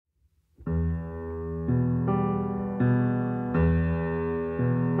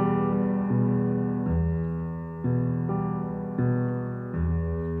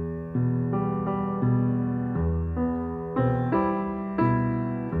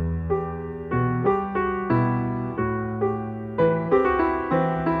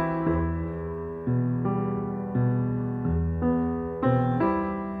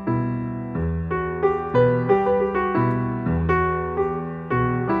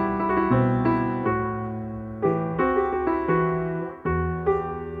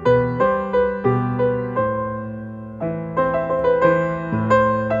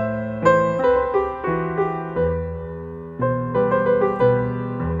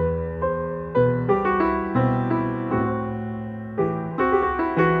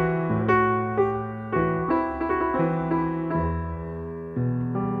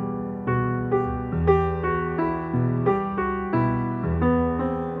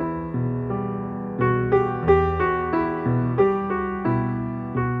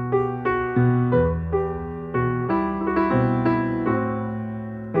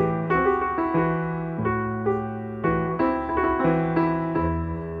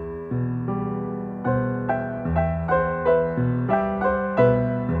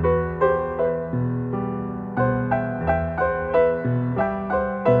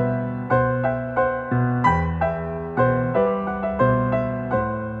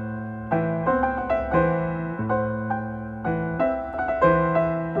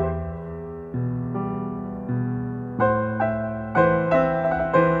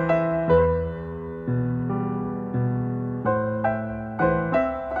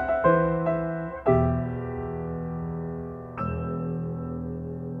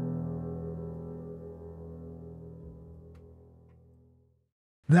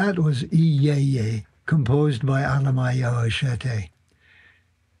That was Iyeye, composed by Alemayehu Eshete.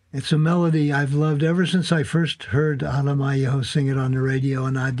 It's a melody I've loved ever since I first heard Alemayehu sing it on the radio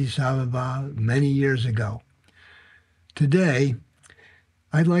in Addis Ababa many years ago. Today,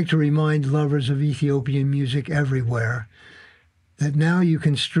 I'd like to remind lovers of Ethiopian music everywhere that now you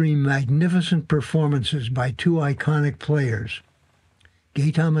can stream magnificent performances by two iconic players,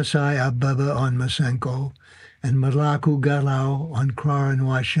 Geta Masai Ababa on Masenko and Malaku Galau on Krar and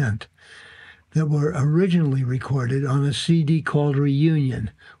Washent, that were originally recorded on a CD called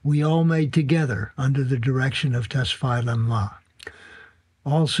Reunion, we all made together under the direction of Tesfaye Lamla.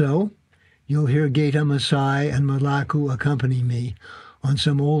 Also, you'll hear Geta Masai and Malaku accompany me on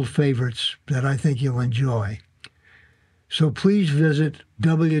some old favorites that I think you'll enjoy. So please visit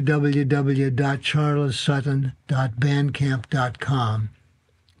www.charlessutton.bandcamp.com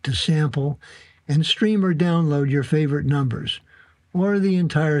to sample and stream or download your favorite numbers, or the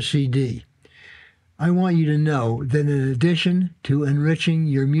entire CD. I want you to know that in addition to enriching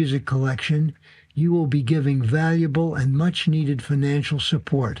your music collection, you will be giving valuable and much-needed financial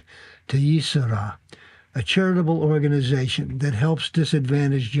support to Yessera, a charitable organization that helps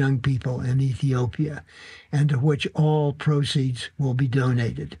disadvantaged young people in Ethiopia, and to which all proceeds will be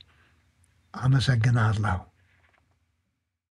donated. Amasaganadlo.